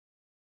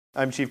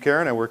I'm Chief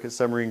Caron. I work at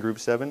Submarine Group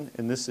 7,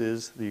 and this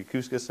is the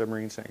Yokosuka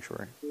Submarine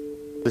Sanctuary.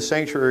 The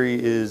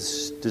sanctuary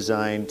is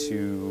designed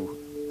to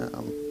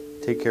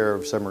take care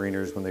of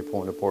submariners when they pull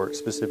into port,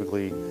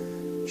 specifically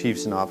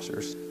chiefs and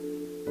officers.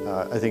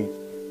 I think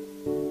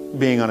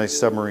being on a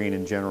submarine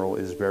in general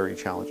is very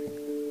challenging,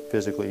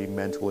 physically,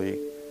 mentally.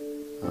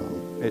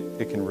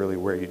 It can really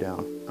wear you down.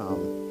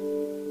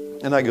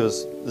 And that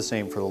goes the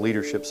same for the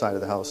leadership side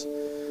of the house.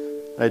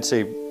 I'd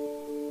say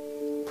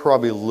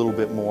probably a little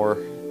bit more,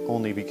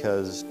 only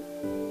because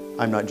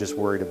I'm not just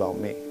worried about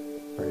me,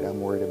 right? I'm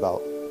worried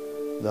about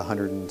the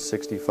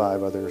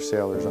 165 other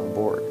sailors on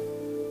board.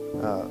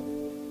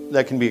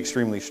 That can be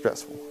extremely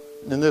stressful.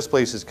 And this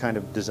place is kind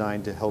of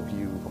designed to help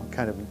you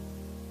kind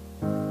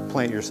of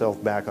plant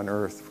yourself back on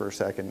Earth for a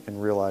second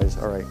and realize,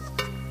 all right,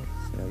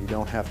 you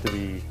don't have to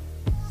be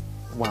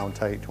wound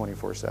tight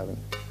 24/7.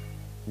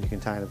 You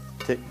can kind of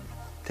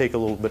take a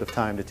little bit of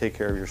time to take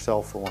care of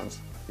yourself for once.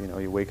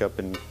 You wake up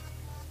in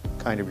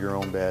kind of your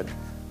own bed.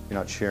 You're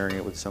not sharing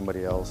it with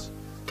somebody else.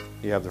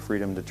 You have the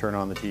freedom to turn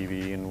on the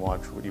TV and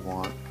watch what you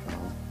want.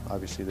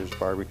 Obviously there's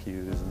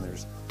barbecues and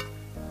there's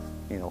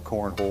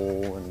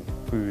cornhole and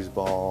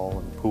foosball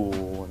and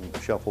pool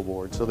and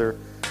shuffleboard. So there are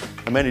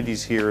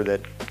amenities here that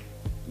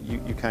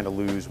you kind of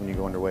lose when you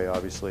go underway,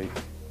 obviously.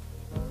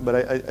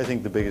 But I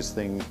think the biggest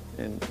thing,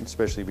 and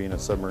especially being a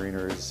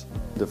submariner, is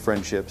the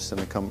friendships and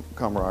the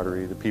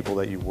camaraderie, the people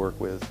that you work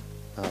with.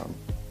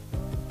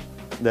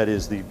 That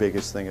is the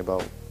biggest thing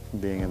about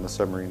being in the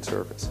submarine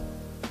service.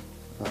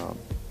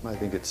 I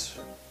think it's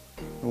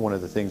one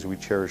of the things we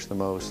cherish the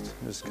most,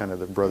 is kind of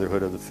the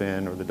brotherhood of the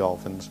fin or the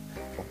dolphins.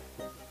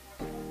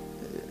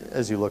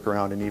 As you look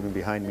around, and even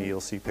behind me,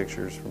 you'll see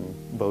pictures from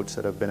boats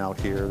that have been out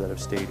here, that have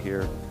stayed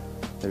here.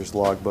 There's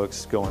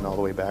logbooks going all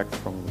the way back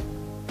from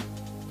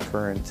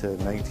current to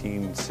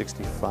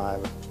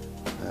 1965.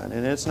 And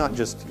it's not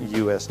just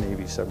U.S.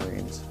 Navy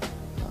submarines.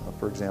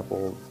 For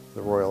example,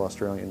 the Royal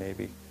Australian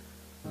Navy.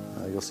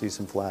 You'll see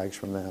some flags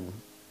from them.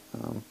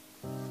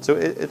 So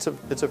it's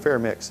a fair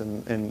mix,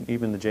 and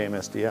even the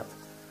JMSDF,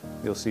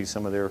 you'll see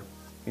some of their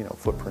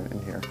footprint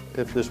in here.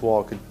 If this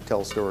wall could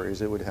tell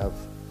stories, it would have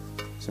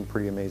some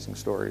pretty amazing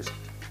stories.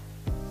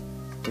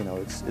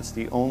 It's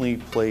the only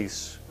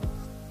place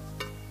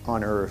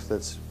on Earth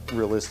that's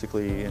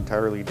realistically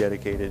entirely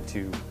dedicated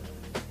to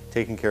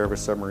taking care of a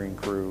submarine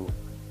crew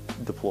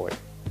deployed.